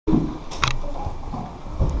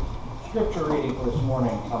Scripture reading for this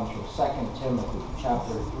morning comes from 2 Timothy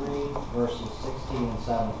chapter 3, verses 16 and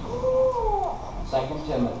 17.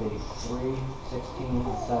 2 Timothy 3, 16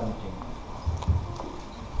 and 17.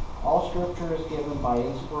 All Scripture is given by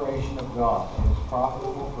inspiration of God and is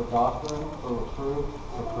profitable for doctrine, for reproof,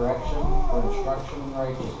 for correction, for instruction in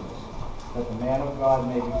righteousness, that the man of God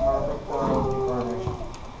may be perfect, thoroughly furnished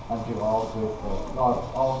unto all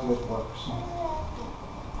good works.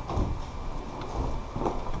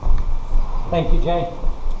 Thank you, Jay.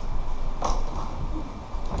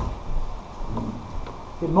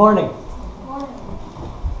 Good morning. Good morning.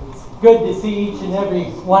 It's good to see each and every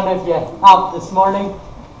one of you out this morning.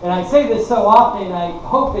 And I say this so often, I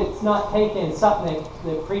hope it's not taken something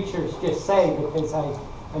that preachers just say, because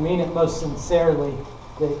I mean it most sincerely,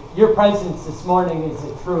 that your presence this morning is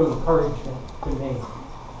a true encouragement to me.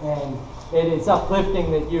 And it is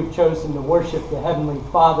uplifting that you've chosen to worship the Heavenly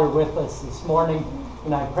Father with us this morning.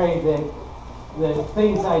 And I pray that the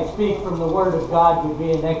things I speak from the Word of God would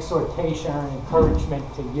be an exhortation or an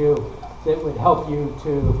encouragement to you that would help you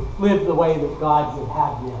to live the way that God would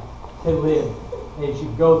have you to live as you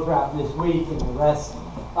go throughout this week and the rest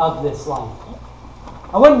of this life.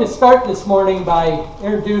 I wanted to start this morning by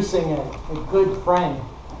introducing a good friend.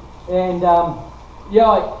 And,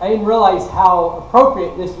 I didn't realize how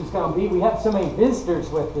appropriate this was going to be. We have so many visitors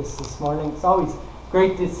with us this morning. It's always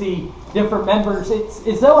great to see different members. It's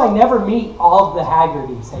as though I never meet all of the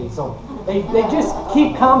Haggertys, Hazel. They just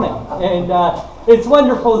keep coming. And it's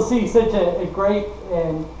wonderful to see such a great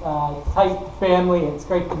and tight family. It's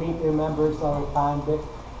great to meet new members all the time. But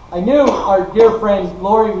I knew our dear friend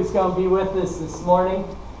Lori was going to be with us this morning.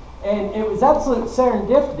 And it was absolute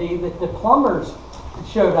serendipity that the plumbers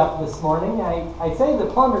showed up this morning. I say the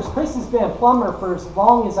plumbers. Chris has been a plumber for as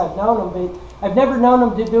long as I've known him, but I've never known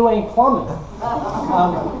him to do any plumbing.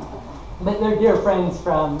 But they're dear friends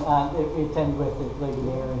from that we attend with at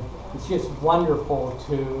Ligonier, and it's just wonderful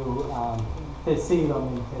to see them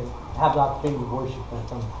and to have the opportunity to worship with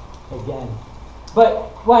them again. But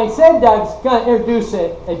when I said I was going to introduce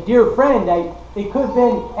a dear friend, it could have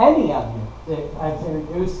been any of you that I've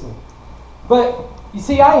introduced them. But you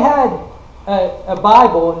see, I had a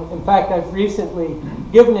Bible, and in fact I've recently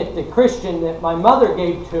given it to Christian, that my mother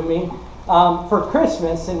gave to me for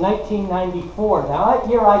Christmas in 1994. Now that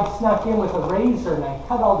year I snuck in with a razor and I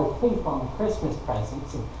cut all the tape on the Christmas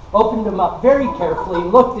presents and opened them up very carefully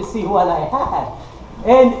and looked to see what I had.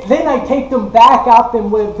 And then I taped them back up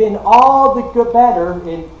and would have been all the better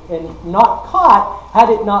and not caught had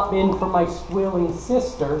it not been for my squealing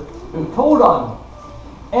sister who told on me.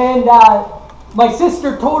 And my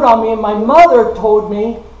sister told on me, and my mother told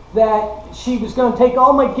me that she was going to take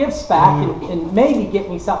all my gifts back and maybe get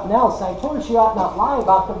me something else. And I told her she ought not lie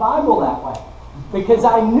about the Bible that way, because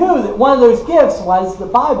I knew that one of those gifts was the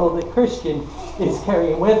Bible that Christian is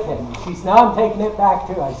carrying with him. And she said, "No, I'm taking it back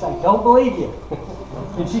too." I said, "I don't believe you."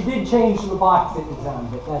 And she did change the box it was on,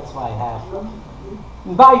 but that's what I had.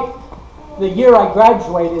 And by the year I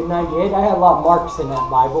graduated in 98, I had a lot of marks in that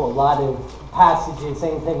Bible, a lot of passages,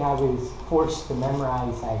 anything I was forced to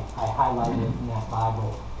memorize, I highlighted in that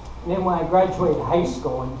Bible. And then when I graduated high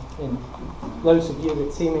school, and those of you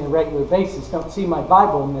that see me on a regular basis don't see my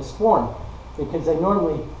Bible in this form, because I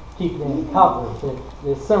normally keep it in a cover. But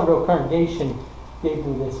the Somerville congregation gave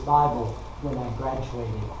me this Bible when I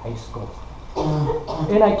graduated high school.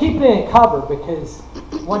 And I keep it in a cover because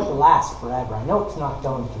I want it to last forever. I know it's not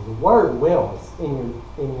going to. The Word will. In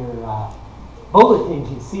your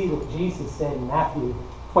bulletins, you see that Jesus said in Matthew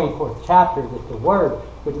 24th chapter that the Word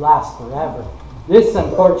would last forever. This,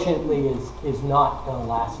 unfortunately, is not going to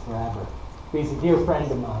last forever. He's a dear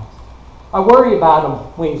friend of mine. I worry about him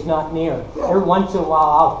when he's not near. Every once in a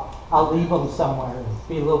while, I'll leave him somewhere and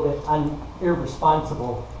be a little bit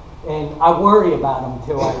irresponsible. And I worry about him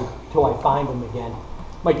till I find him again.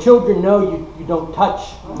 My children know you don't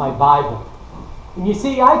touch my Bible. And you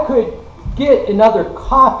see, I could get another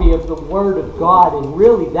copy of the Word of God, and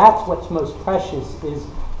really that's what's most precious, is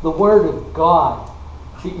the Word of God.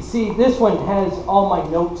 You see, this one has all my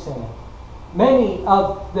notes in it. Many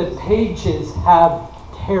of the pages have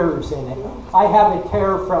tears in it. I have a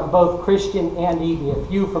tear from both Christian and Evie, a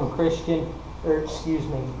few from Christian,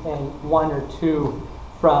 and one or two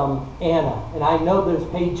from Anna. And I know those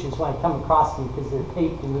pages when I come across them because they're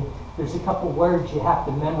taped, and there's a couple words you have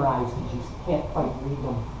to memorize because you can't quite read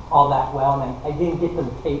them all that well, and I didn't get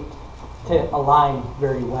them taped to align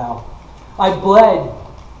very well. I bled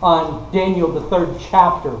on Daniel the 3rd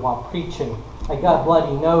chapter while preaching. I got a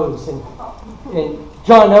bloody nose, and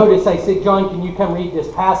John noticed. I said, "John, can you come read this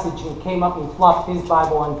passage?" And he came up and flopped his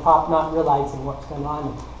Bible on top, not realizing what's going on,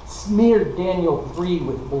 and smeared Daniel 3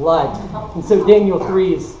 with blood. And so Daniel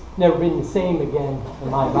 3 has never been the same again in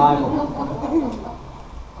my Bible.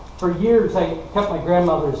 For years, I kept my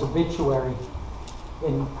grandmother's obituary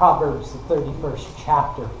in Proverbs, the 31st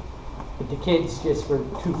chapter. But the kids just were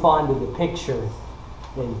too fond of the picture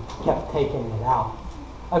and kept taking it out.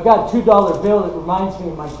 I've got a $2 bill that reminds me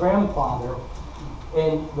of my grandfather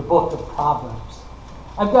in the book of Proverbs.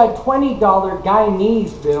 I've got a $20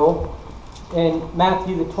 Guyanese bill in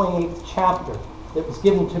Matthew, the 28th chapter, that was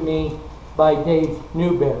given to me by Dave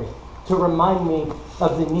Newberry to remind me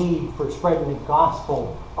of the need for spreading the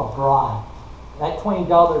gospel abroad. That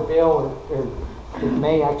 $20 bill, or it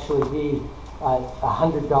may actually be a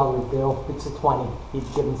 $100 bill, it's a 20, he's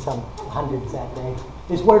given some hundreds that day,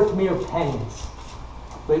 is worth mere pennies.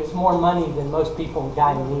 But it's more money than most people in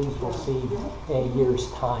Guyanese will see in a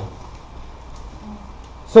year's time.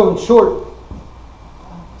 So in short,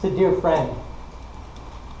 it's a dear friend.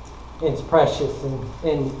 It's precious,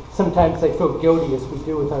 and sometimes I feel guilty, as we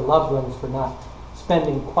do with our loved ones, for not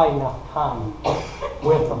spending quite enough time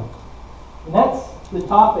with them. And that's the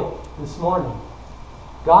topic this morning.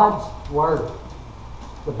 God's Word,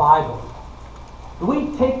 the Bible.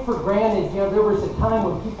 We take for granted, there was a time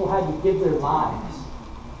when people had to give their lives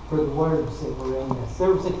for the words that were in this.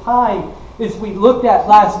 There was a time, as we looked at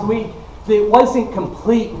last week, that it wasn't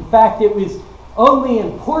complete. In fact, it was only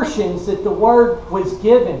in portions that the Word was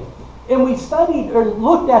given. And we studied or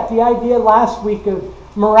looked at the idea last week of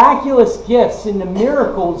miraculous gifts and the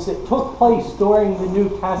miracles that took place during the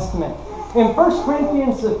New Testament. In 1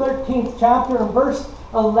 Corinthians, the 13th chapter, and verse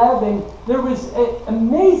 11, there was an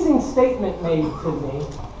amazing statement made to me,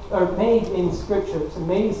 or made in Scripture. It's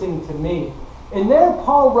amazing to me. And there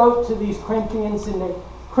Paul wrote to these Corinthians and the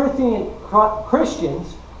Corinthian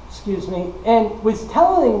Christians, and was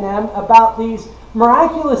telling them about these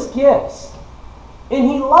miraculous gifts. And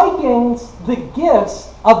he likens the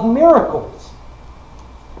gifts of miracles,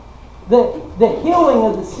 the healing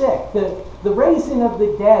of the sick, the raising of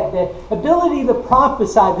the dead, the ability to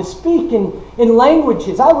prophesy, to speak in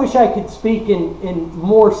languages. I wish I could speak in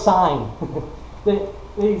more sign.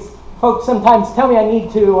 These folks sometimes tell me I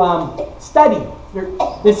need to study.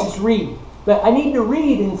 This is read. But I need to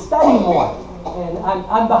read and study more. And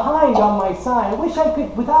I'm behind on my sign. I wish I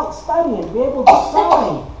could, without studying, be able to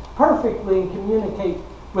sign perfectly and communicate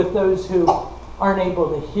with those who aren't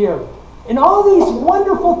able to hear. And all these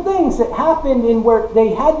wonderful things that happened in where they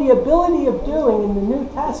had the ability of doing in the New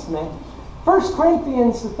Testament, 1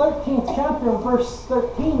 Corinthians, the 13th chapter and verse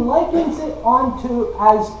 13, likens it onto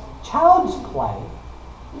as child's play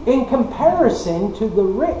in comparison to the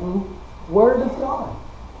written Word of God.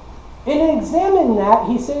 And in examining that,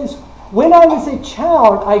 he says, when I was a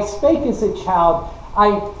child, I spake as a child,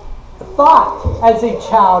 I thought as a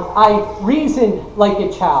child, I reasoned like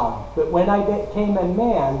a child. But when I became a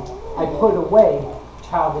man, I put away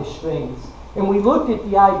childish things. And we looked at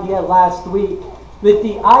the idea last week that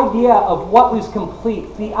the idea of what was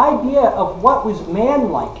complete, the idea of what was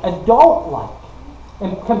man-like, adult-like,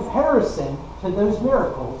 in comparison to those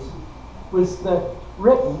miracles, was the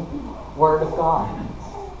written Word of God.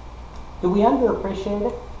 Do we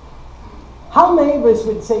underappreciate it? How many of us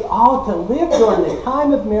would say, to live during the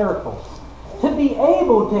time of miracles, to be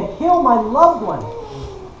able to heal my loved one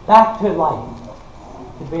back to life,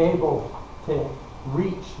 to be able to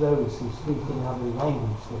reach those who speak another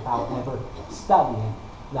language without ever studying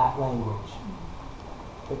that language.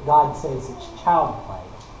 But God says it's child play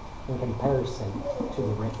in comparison to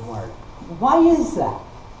the written Word. Why is that?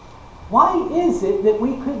 Why is it that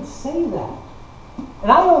we could say that?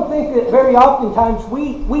 And I don't think that very oftentimes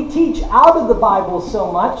we teach out of the Bible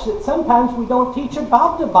so much that sometimes we don't teach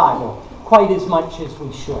about the Bible quite as much as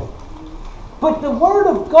we should. But the Word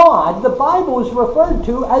of God, the Bible is referred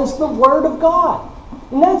to as the Word of God.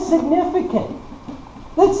 And that's significant.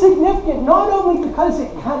 That's significant not only because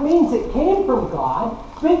it means it came from God,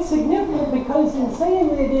 but it's significant because in saying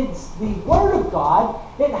that it's the Word of God,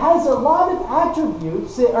 it has a lot of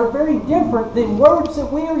attributes that are very different than words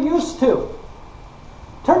that we are used to.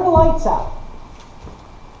 Turn the lights out.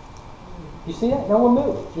 You see that? No one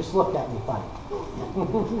moved. Just looked at me funny.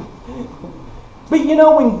 But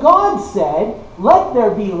when God said, let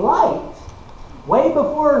there be light, way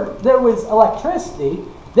before there was electricity,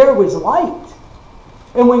 there was light.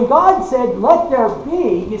 And when God said, let there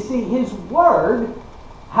be, you see, His Word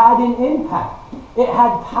had an impact. It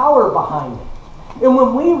had power behind it. And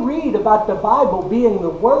when we read about the Bible being the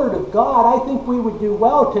Word of God, I think we would do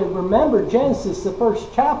well to remember Genesis, the first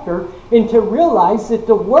chapter, and to realize that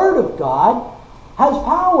the Word of God has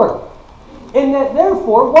power. And that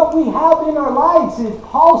therefore, what we have in our lives, as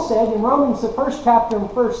Paul said in Romans, the first chapter in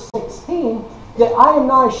verse 16, that I am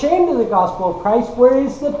not ashamed of the gospel of Christ, where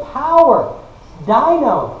is the power.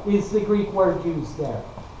 Dino is the Greek word used there,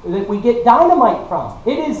 that we get dynamite from.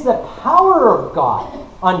 It is the power of God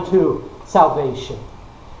unto salvation.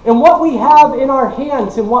 And what we have in our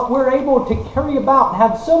hands and what we're able to carry about and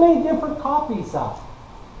have so many different copies of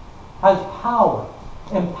has power.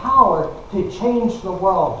 And power to change the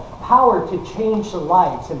world, power to change the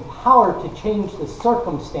lives, and power to change the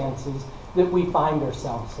circumstances that we find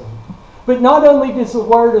ourselves in. But not only does the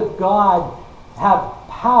Word of God have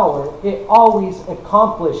power, it always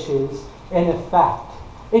accomplishes an effect.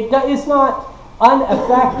 It is not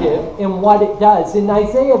ineffective in what it does. In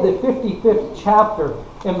Isaiah, the 55th chapter,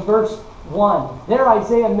 in verse 1, there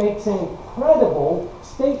Isaiah makes an incredible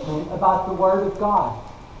statement about the Word of God.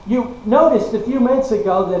 You noticed a few minutes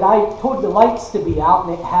ago that I told the lights to be out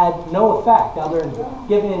and it had no effect other than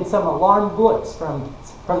giving some alarm looks from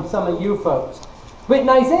some of you folks. But in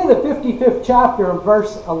Isaiah the 55th chapter and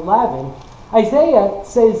verse 11, Isaiah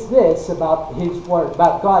says this about his word,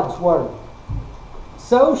 about God's word.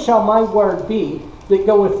 So shall my word be that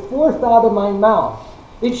goeth forth out of my mouth.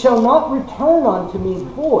 It shall not return unto me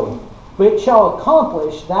void, but it shall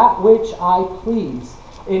accomplish that which I please.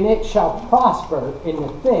 And it shall prosper in the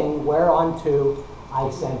thing whereunto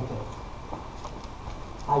I sent it.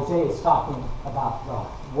 Isaiah is talking about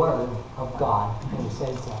the Word of God, and he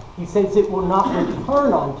says that. He says it will not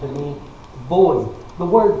return unto me void. The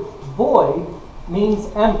word void means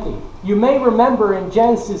empty. You may remember in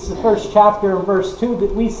Genesis, the first chapter and verse 2,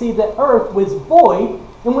 that we see the earth was void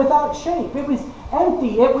and without shape. It was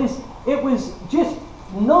empty. It was just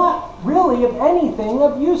not really of anything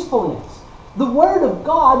of usefulness. The Word of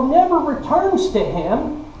God never returns to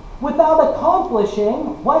Him without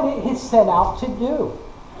accomplishing what it has set out to do.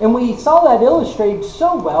 And we saw that illustrated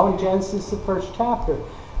so well in Genesis, the first chapter.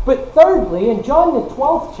 But thirdly, in John the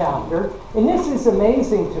 12th chapter, and this is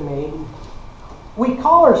amazing to me, we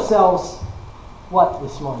call ourselves what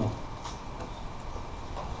this morning?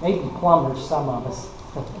 Maybe plumbers, some of us.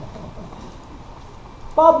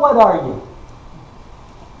 Bob, what are you?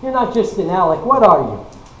 You're not just an Alec. What are you?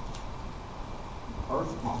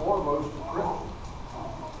 First and foremost,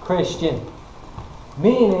 Christian.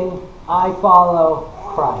 Meaning, I follow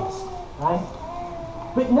Christ. Right?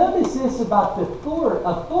 But notice this about the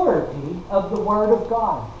authority of the Word of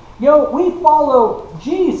God. You know, we follow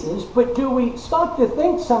Jesus, but do we stop to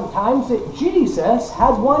think sometimes that Jesus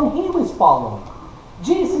had one He was following?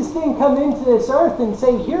 Jesus didn't come into this earth and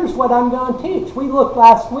say, here's what I'm going to teach. We looked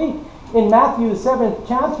last week in Matthew the 7th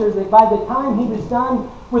chapter that by the time He was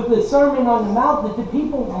done with the Sermon on the Mount, that the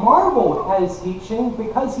people marveled at His teaching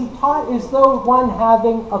because He taught as though one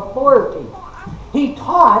having authority. He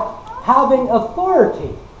taught having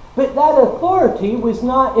authority. But that authority was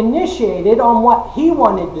not initiated on what He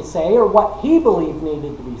wanted to say or what He believed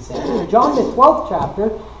needed to be said. In John the 12th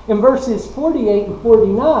chapter, in verses 48 and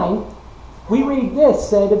 49, we read this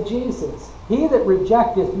said of Jesus, He that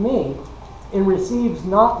rejecteth me and receives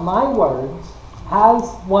not my words has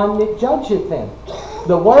one that judgeth him.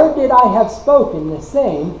 The word that I have spoken, the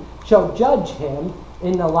same shall judge him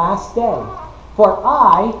in the last day. For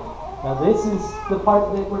I, now this is the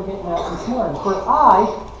part that we're getting at this morning, for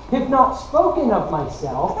I have not spoken of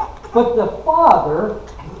myself, but the Father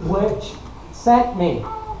which sent me.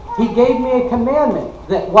 He gave me a commandment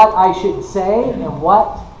that what I should say and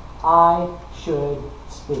what I should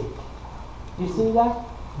speak. Do you see that?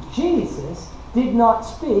 Jesus did not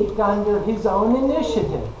speak under His own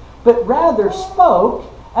initiative, but rather spoke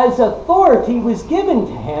as authority was given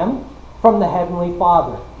to Him from the Heavenly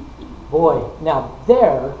Father. Boy, now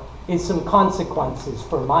there is some consequences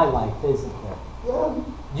for my life, isn't there? Yeah.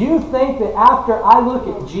 Do you think that after I look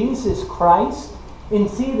at Jesus Christ and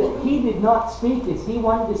see that He did not speak as He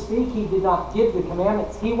wanted to speak, He did not give the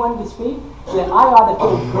commandments He wanted to speak, that I ought to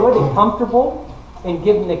feel good and comfortable in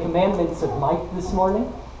giving the commandments of Mike this morning?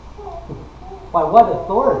 By what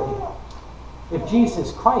authority? If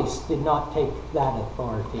Jesus Christ did not take that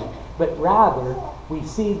authority, but rather we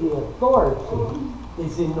see the authority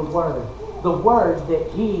is in the Word. The Word that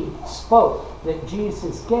He spoke, that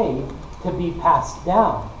Jesus gave to be passed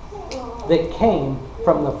down, that came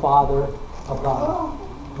from the Father of God.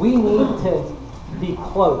 We need to be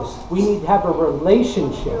close. We need to have a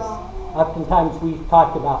relationship. Oftentimes we've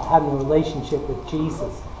talked about having a relationship with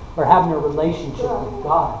Jesus or having a relationship with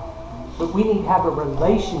God. But we need to have a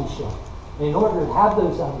relationship. And in order to have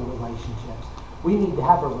those other relationships, we need to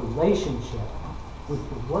have a relationship with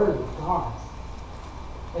the Word of God.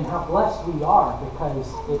 And how blessed we are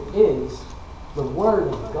because it is the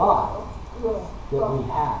Word of God that we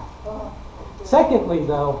have. Secondly,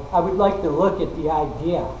 though, I would like to look at the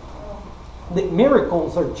idea that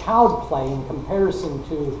miracles are child play in comparison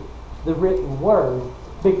to the written word,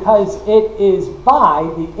 because it is by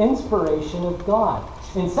the inspiration of God.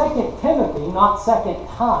 In 2 Timothy, not second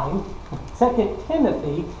time, 2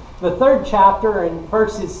 Timothy, the 3rd chapter and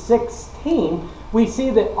verses 16, we see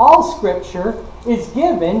that all Scripture is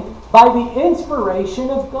given by the inspiration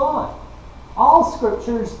of God. All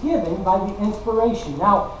Scripture is given by the inspiration.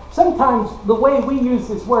 Now, sometimes the way we use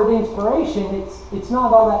this word inspiration, it's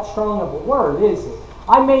not all that strong of a word, is it?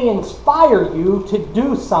 I may inspire you to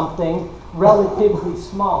do something relatively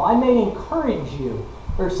small. I may encourage you,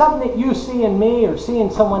 or something that you see in me or see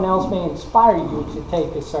in someone else may inspire you to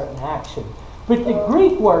take a certain action. But the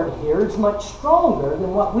Greek word here is much stronger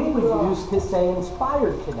than what we would use to say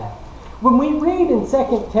inspired today. When we read in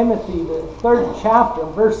 2 Timothy, the 3rd chapter,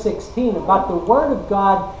 verse 16, about the Word of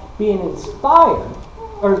God being inspired,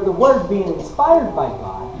 or the Word being inspired by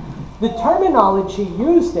God, the terminology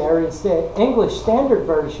used there, is the English Standard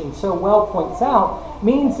Version so well points out,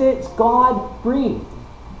 means it's God-breathed.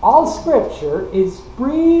 All Scripture is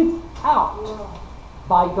breathed out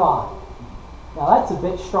by God. Now that's a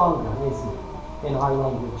bit stronger, isn't it, in our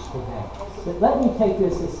language today? But let me take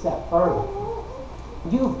this a step further.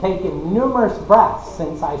 You've taken numerous breaths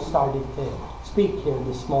since I started to speak here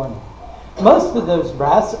this morning. Most of those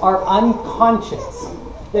breaths are unconscious,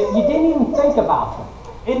 that you didn't even think about them.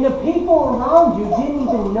 And the people around you didn't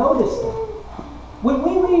even notice them. When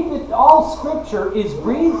we read that all Scripture is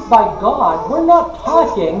breathed by God, we're not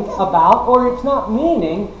talking about, or it's not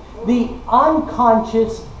meaning, the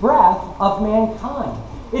unconscious breath of mankind.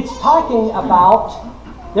 It's talking about,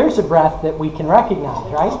 there's a breath that we can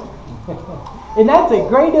recognize, right? And that's a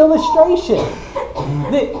great illustration.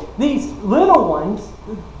 That these little ones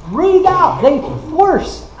breathe out. They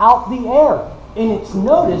force out the air. And it's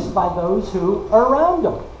noticed by those who are around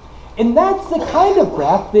them. And that's the kind of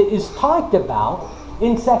breath that is talked about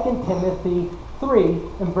in 2 Timothy 3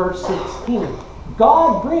 and verse 16.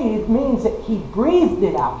 God breathed means that He breathed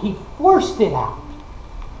it out. He forced it out.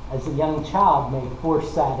 As a young child may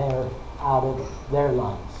force that air out of their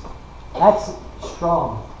lungs. That's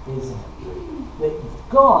strong, isn't it? That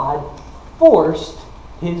God forced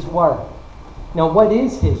His Word. Now, what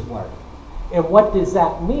is His Word? And what does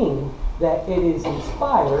that mean? That it is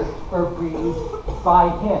inspired or breathed by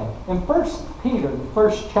Him. In 1 Peter, the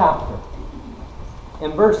 1st chapter,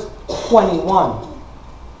 in verse 21,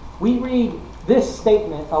 we read this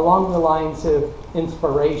statement along the lines of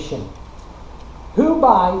inspiration. Who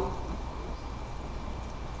by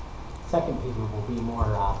 2 Peter will be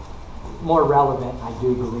more relevant, I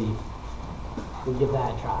do believe. We'll give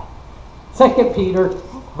that a try. 2 Peter,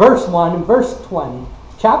 verse 1 and verse 20,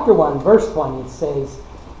 chapter 1, verse 20 says,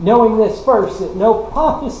 knowing this first, that no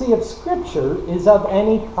prophecy of Scripture is of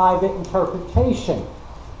any private interpretation.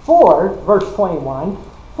 For, verse 21,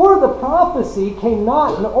 for the prophecy came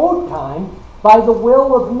not in old time by the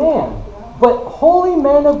will of man, but holy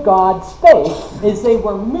men of God spake as they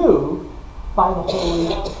were moved by the Holy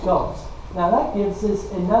Ghost. Now that gives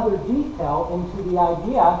us another detail into the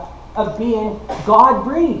idea of being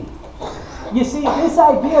God-breathed. You see, this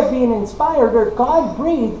idea of being inspired or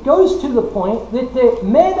God-breathed goes to the point that the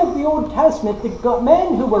men of the Old Testament, the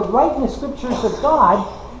men who were writing the Scriptures of God,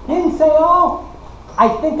 didn't say, oh, I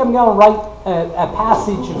think I'm going to write a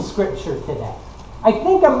passage of Scripture today. I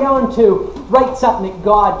think I'm going to write something that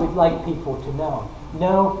God would like people to know.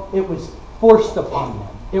 No, it was forced upon them.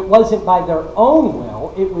 It wasn't by their own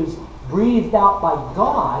will. It was breathed out by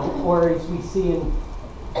God, or as we see in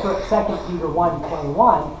 2 Peter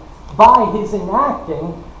 1:21, by His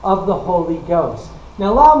enacting of the Holy Ghost.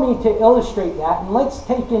 Now allow me to illustrate that, and let's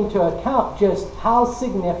take into account just how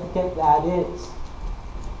significant that is.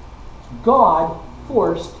 God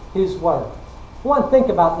forced His Word. I want to think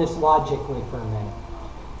about this logically for a minute.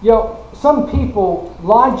 You know, some people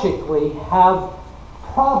logically have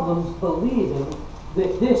problems believing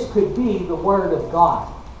that this could be the Word of God.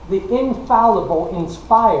 The infallible,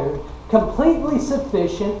 inspired, completely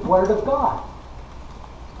sufficient Word of God.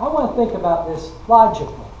 I want to think about this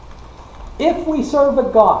logically. If we serve a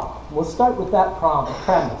God, we'll start with that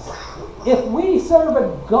premise. If we serve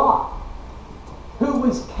a God who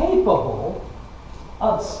was capable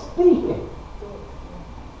of speaking,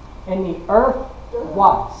 and the earth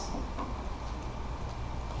was,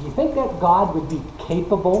 do you think that God would be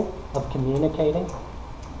capable of communicating?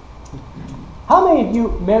 How many of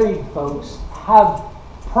you married folks have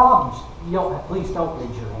problems? You don't, please don't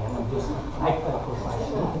raise your hand. I'm just hypothetical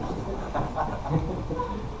question.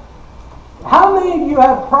 How many of you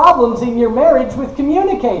have problems in your marriage with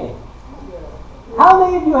communicating? How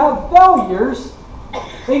many of you have failures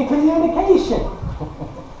in communication?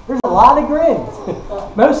 There's a lot of grins,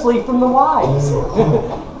 mostly from the wives.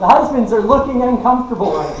 The husbands are looking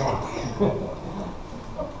uncomfortable right now.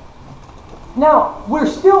 Now, we're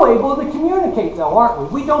still able to communicate though,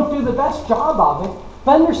 aren't we? We don't do the best job of it.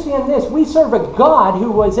 But understand this, we serve a God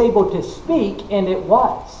who was able to speak, and it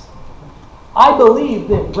was. I believe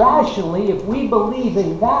that rationally, if we believe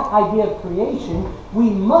in that idea of creation, we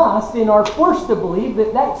must and are forced to believe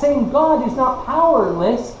that that same God is not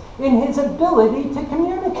powerless in his ability to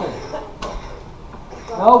communicate.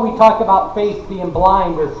 No, we talk about faith being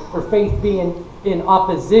blind or faith being in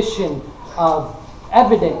opposition of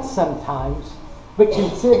evidence sometimes, but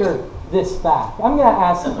consider this fact. I'm going to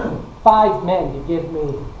ask 5 men to give me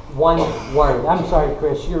one word. I'm sorry,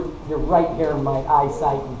 Chris, you're right here in my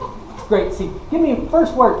eyesight. And it's great to see. Give me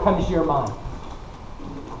first word comes to your mind.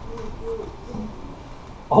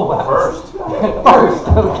 Oh, wow. First. First,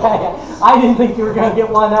 okay. I didn't think you were going to get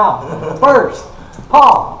one out. First,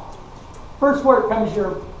 Paul. First word comes to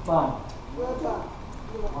your mind.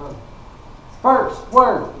 First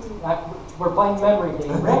word. We're playing memory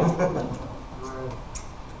game. Red?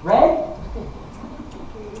 Red?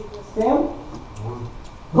 Tim?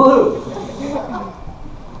 Blue.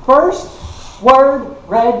 First word,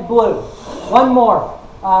 red, blue. One more.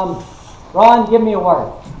 Ron, give me a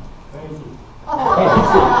word. Thank you.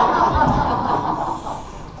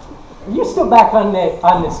 Are you still back on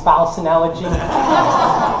the spouse analogy?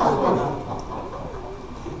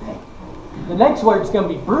 The next word's going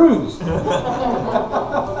to be bruised.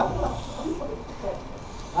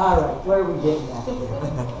 All right, where are we getting at here?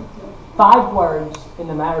 5 words in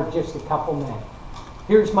the matter of just a couple minutes.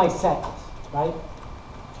 Here's my sentence, right?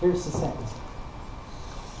 Here's the sentence.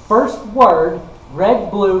 First word, red,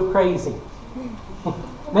 blue, crazy.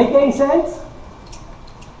 Make any sense?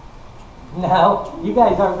 No, you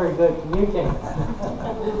guys aren't very good at communicating.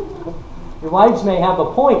 Your wives may have a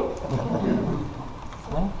point.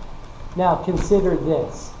 Right? Now, consider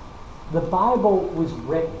this. The Bible was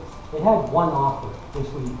written. It had one author, as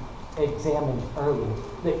we examined earlier,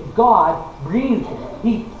 that God breathed it.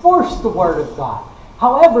 He forced the Word of God.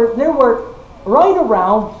 However, there were right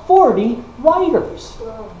around 40 writers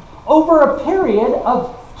over a period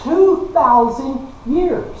of 2,000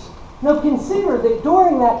 years. Now consider that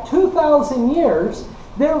during that 2,000 years,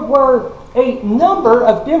 there were a number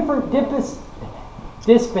of different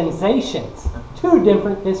dispensations. 2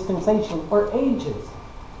 different dispensations or ages,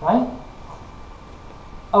 right?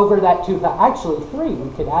 Over that 2,000, actually 3. We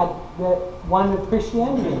could add the one of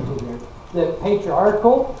Christianity into there. The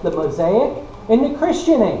patriarchal, the Mosaic, and the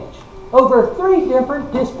Christian age. Over 3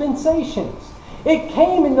 different dispensations. It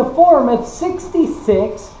came in the form of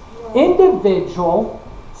 66 individual,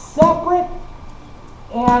 separate,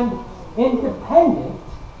 and independent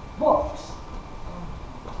books.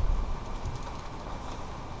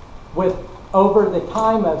 With over the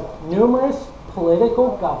time of numerous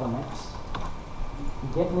political governments. You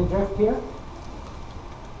getting the drift here?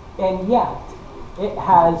 And yet, it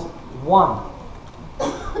has one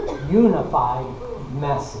unified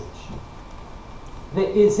message that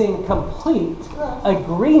is in complete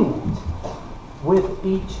agreement with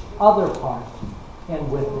each other part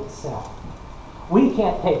and with itself. We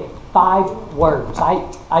can't take 5 words.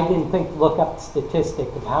 I didn't look up the statistic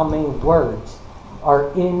of how many words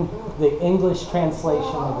are in the English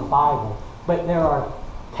translation of the Bible, but there are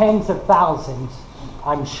tens of thousands,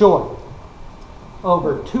 I'm sure,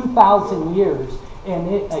 over 2,000 years, and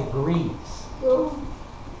it agrees.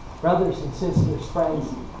 Brothers and sisters, friends,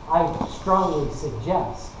 I strongly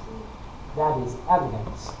suggest that is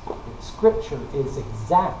evidence that Scripture is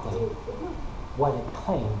exactly what it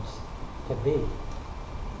claims to be.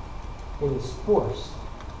 It is forced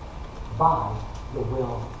by the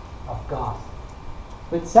will of God.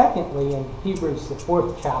 But secondly, in Hebrews, the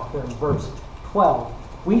 4th chapter, and verse 12,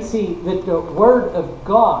 we see that the Word of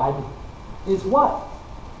God is what?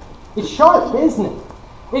 It's sharp, isn't it?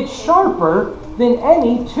 It's sharper than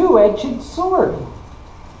any 2-edged sword.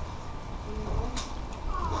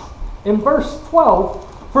 In verse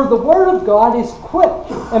 12, for the Word of God is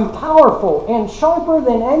quick and powerful and sharper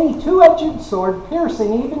than any 2-edged sword,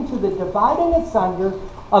 piercing even to the dividing asunder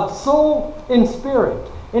of soul and spirit,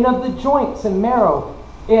 and of the joints and marrow,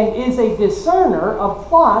 and is a discerner of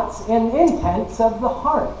thoughts and intents of the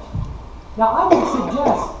heart. Now, I would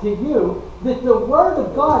suggest to you that the Word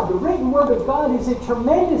of God, the written Word of God, is a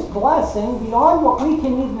tremendous blessing beyond what we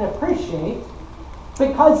can even appreciate,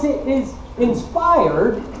 because it is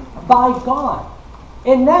inspired by God.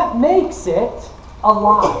 And that makes it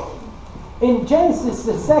alive. In Genesis,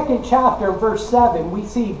 the 2nd chapter, verse 7, we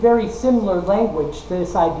see very similar language to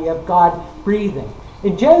this idea of God breathing.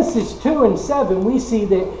 In Genesis 2 and 7, we see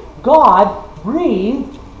that God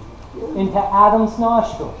breathed into Adam's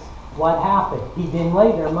nostrils. What happened? He didn't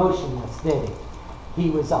lay there motionless, did he? He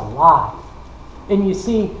was alive. And you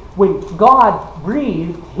see, when God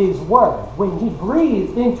breathed His Word, when He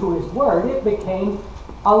breathed into His Word, it became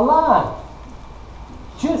alive.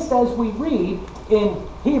 Just as we read in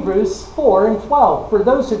Hebrews 4 and 12. For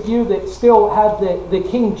those of you that still have the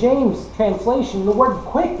King James translation, the word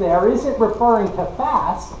quick there isn't referring to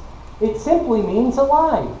fast. It simply means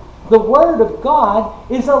alive. The Word of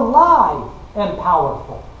God is alive and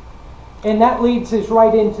powerful. And that leads us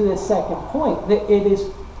right into the second point, that it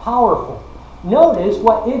is powerful. Notice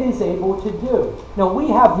what it is able to do. Now, we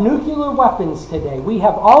have nuclear weapons today. We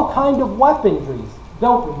have all kinds of weaponry,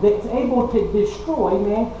 don't we, that's able to destroy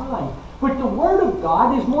mankind. But the Word of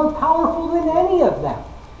God is more powerful than any of them.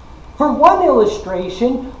 For one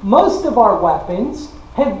illustration, most of our weapons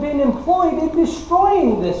have been employed in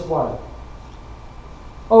destroying this Word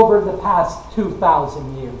over the past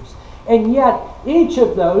 2,000 years. And yet, each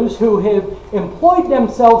of those who have employed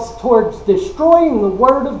themselves towards destroying the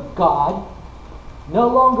Word of God no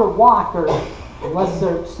longer walk, or unless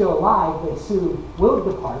they're still alive, they soon will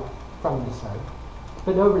depart from this earth.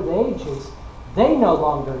 But over the ages, they no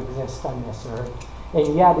longer exist on this earth.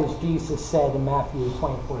 And yet, as Jesus said in Matthew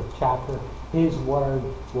 24th chapter, His Word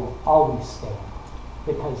will always stand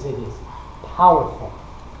because it is powerful.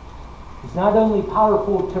 It's not only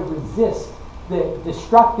powerful to resist the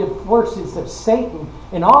destructive forces of Satan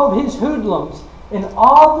and all of his hoodlums and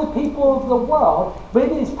all the people of the world, but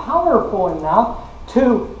it is powerful enough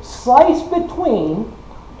to slice between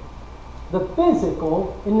the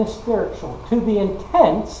physical and the spiritual, to the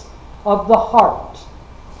intents of the heart.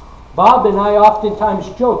 Bob and I oftentimes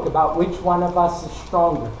joke about which one of us is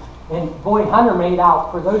stronger. And boy, Hunter made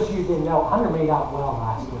out, for those of you who didn't know, Hunter made out well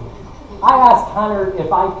last week. I asked Hunter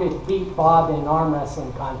if I could beat Bob in an arm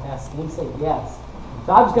wrestling contest, and he said yes.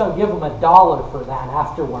 So I was going to give him $1 for that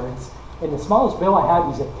afterwards. And the smallest bill I had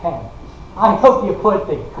was a 10. I hope you put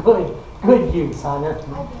the good use, Hunter.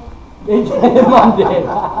 I did. Mom did.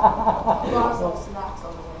 Bought some snacks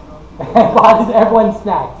on the way home. Everyone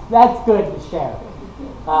snacks. That's good to share.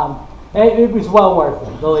 It was well worth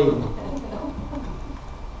it, believe me.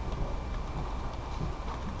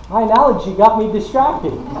 My analogy got me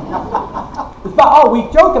distracted. We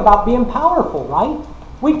joke about being powerful, right?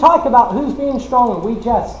 We talk about who's being strong and we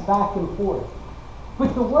jest back and forth.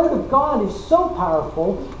 But the Word of God is so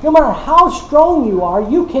powerful, no matter how strong you are,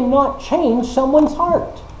 you cannot change someone's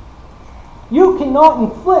heart. You cannot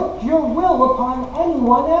inflict your will upon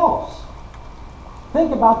anyone else.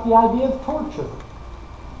 Think about the idea of torture.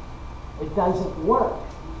 It doesn't work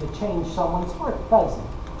to change someone's heart, does it?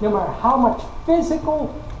 No matter how much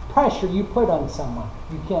physical pressure you put on someone,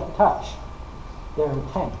 you can't touch their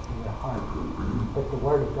intent in their heart. But the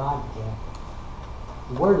Word of God can.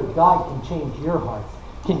 The Word of God can change your heart,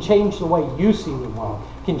 can change the way you see the world,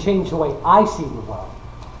 can change the way I see the world.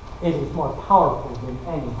 It is more powerful than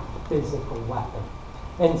any physical weapon.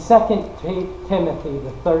 In 2 Timothy,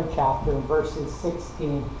 the 3rd chapter, in verses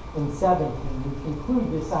 16 and 17, we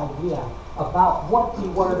conclude this idea about what the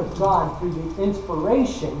Word of God through the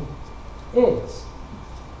inspiration is.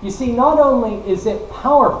 You see, not only is it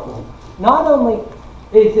powerful, not only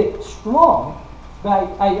is it strong, but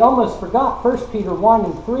I almost forgot 1 Peter 1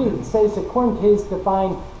 and 3. It says, according to His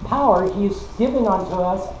divine power, He has given unto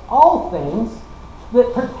us all things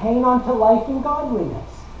that pertain unto life and godliness.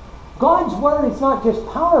 God's Word is not just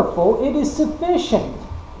powerful, it is sufficient.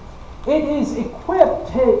 It is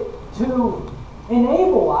equipped to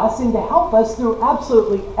enable us and to help us through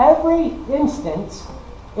absolutely every instance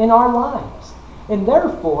in our lives. And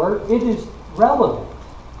therefore, it is relevant.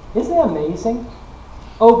 Isn't that amazing?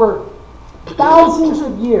 Over thousands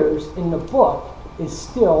of years in the book is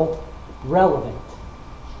still relevant.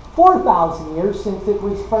 4,000 years since it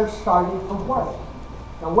was first started to work.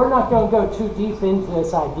 Now, we're not going to go too deep into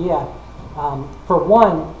this idea. For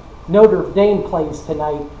one, Notre Dame plays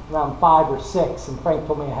tonight around 5 or 6, and Frank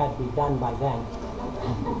told me I had to be done by then.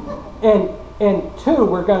 And two,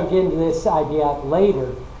 we're going to get into this idea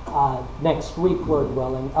later, next week, Lord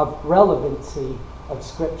willing, of relevancy of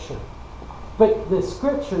Scripture. But the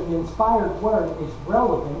Scripture, the inspired Word, is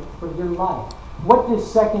relevant for your life. What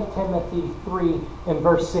does 2 Timothy 3 and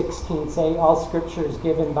verse 16 say? All Scripture is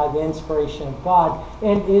given by the inspiration of God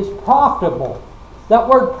and is profitable. That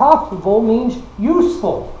word profitable means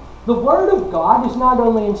useful. The Word of God is not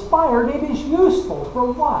only inspired, it is useful.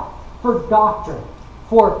 For what? For doctrine,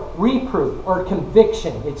 for reproof or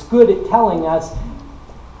conviction. It's good at telling us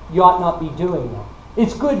you ought not be doing that.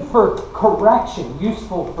 It's good for correction,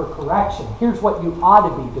 useful for correction. Here's what you ought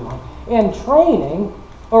to be doing. And training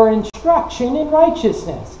or instruction in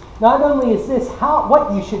righteousness. Not only is this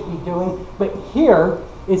what you should be doing, but here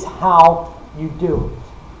is how you do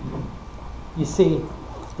it. You see,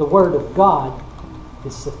 the Word of God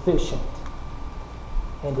is sufficient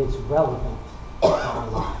and it's relevant to our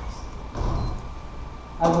lives.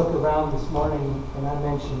 I look around this morning and I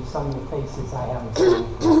mentioned some of the faces I haven't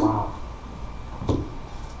seen for a while.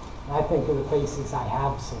 And I think of the faces I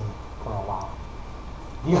have seen for a while.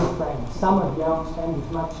 Dear friends, some of you don't spend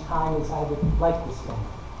as much time as I would like to spend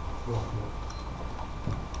with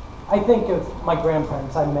you. I think of my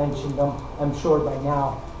grandparents. I mentioned them. I'm sure by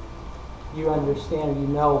now you understand, you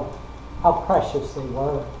know how precious they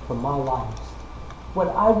were for my life. What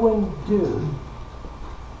I wouldn't do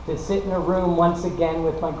to sit in a room once again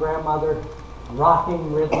with my grandmother,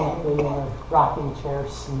 rocking rhythmically in a rocking chair,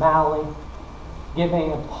 smiling,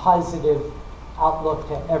 giving a positive outlook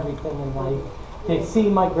to everything in life. To see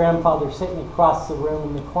my grandfather sitting across the room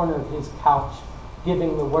in the corner of his couch,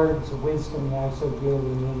 giving the words of wisdom that I so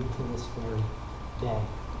dearly need to this very day.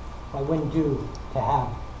 I wouldn't do to have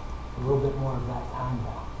a little bit more of that time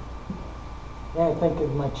now. Then I think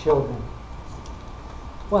of my children.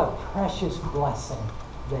 What a precious blessing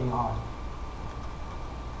they are.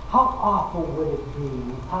 How awful would it be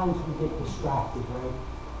in times we get distracted, right?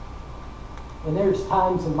 And there's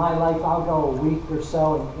times in my life I'll go a week or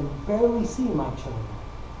so and barely see my children.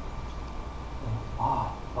 And,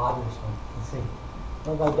 it bothers me to see.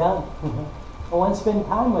 What have I done? I want to spend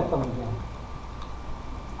time with them again.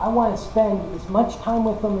 I want to spend as much time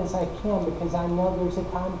with them as I can because I know there's a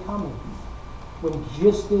time coming when,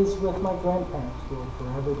 just as with my grandparents, we'll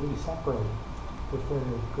forever be separated. If there is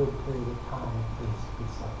a good period of time for us to be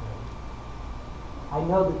separated. I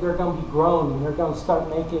know that they're going to be grown and they're going to start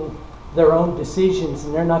making their own decisions,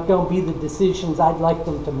 and they're not going to be the decisions I'd like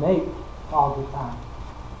them to make all the time.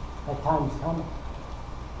 That time's coming.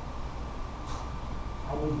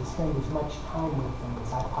 I need to spend as much time with them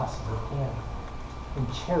as I possibly can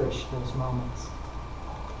and cherish those moments.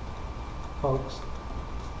 Folks,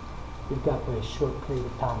 we've got but a short period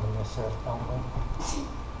of time on this earth, don't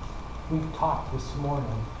we? We've talked this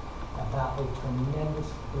morning about a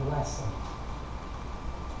tremendous blessing.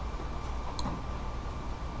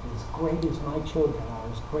 As great as my children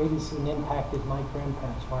are, as great as an impact as my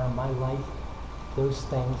grandparents were in my life, those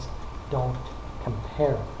things don't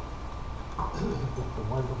compare with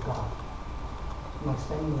the Word of God. Am I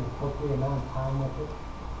spending an appropriate amount of time with it?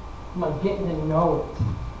 Am I getting to know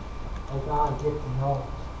it like I get to know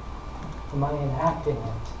it? Am I enacting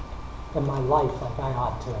it in my life like I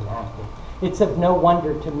ought to enact it? It's of no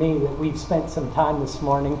wonder to me that we've spent some time this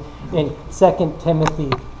morning in 2 Timothy,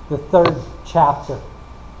 the 3rd chapter,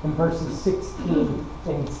 in verses 16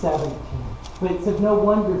 and 17. But it's of no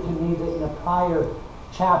wonder to me that in a prior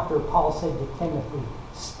chapter, Paul said to Timothy,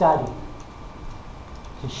 study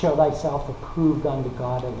to show thyself approved unto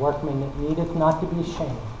God, a workman that needeth not to be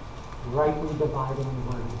ashamed, rightly dividing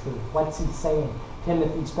the word of truth. What's he saying?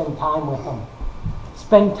 Timothy, spend time with them.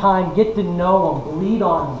 Spend time, get to know them, bleed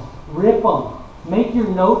on them, rip them, make your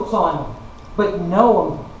notes on them, but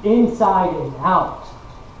know them inside and out.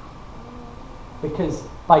 Because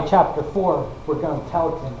by chapter 4, we're going to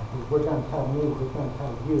tell Timothy, we're going to tell me, we're going to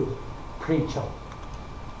tell you, preach them.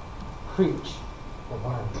 Preach the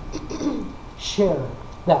word. Share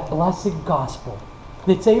that blessed gospel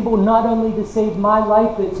that's able not only to save my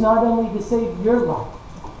life, but it's not only to save your life,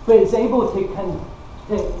 but it's able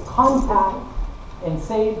to contact and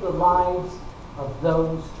save the lives of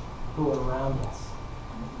those who are around us.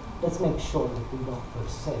 Let's make sure that we don't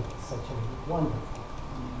forsake such a wonderful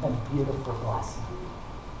and beautiful blessing.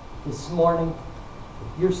 This morning,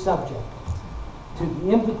 if you're subject to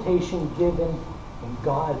the invitation given in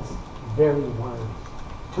God's very word,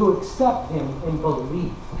 to accept Him in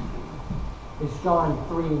belief, as John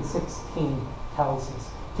 3 and 16 tells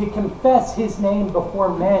us, to confess His name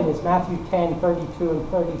before men, as Matthew 10, 32 and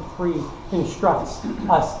 33 instructs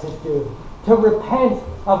us to do, to repent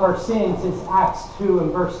of our sins, as Acts 2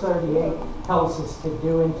 and verse 38 tells us to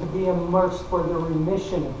do, and to be immersed for the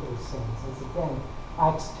remission of those sins, as again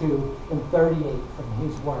Acts 2 and 38 from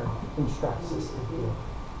His Word instructs us to do.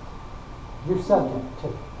 You're subject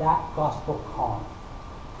to that gospel call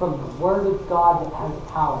from the Word of God that has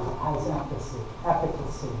power, that has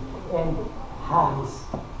efficacy, and has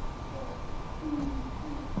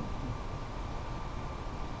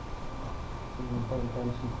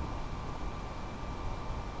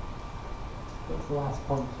What's the last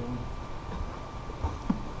point, Jim?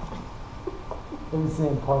 It was the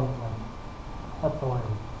important one.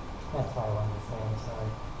 Authority. That's what I wanted to say. I'm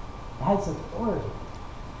sorry. It has authority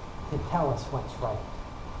to tell us what's right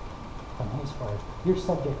from His Word. You're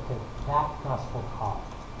subject to that gospel call.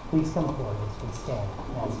 Please come forward as we stand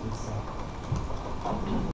and as we